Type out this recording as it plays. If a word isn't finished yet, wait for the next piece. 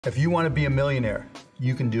If you want to be a millionaire,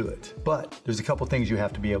 you can do it. But there's a couple things you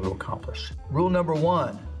have to be able to accomplish. Rule number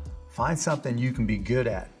one, find something you can be good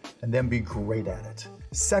at and then be great at it.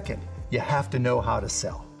 Second, you have to know how to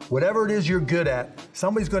sell. Whatever it is you're good at,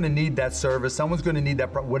 somebody's going to need that service, someone's going to need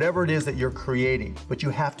that, whatever it is that you're creating, but you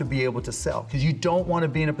have to be able to sell because you don't want to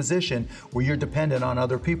be in a position where you're dependent on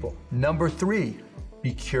other people. Number three,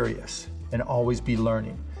 be curious and always be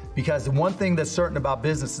learning. Because the one thing that's certain about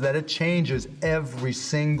business is that it changes every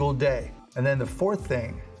single day. And then the fourth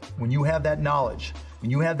thing, when you have that knowledge,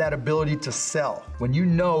 when you have that ability to sell, when you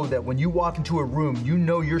know that when you walk into a room, you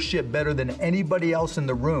know your shit better than anybody else in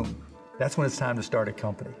the room, that's when it's time to start a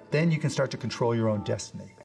company. Then you can start to control your own destiny.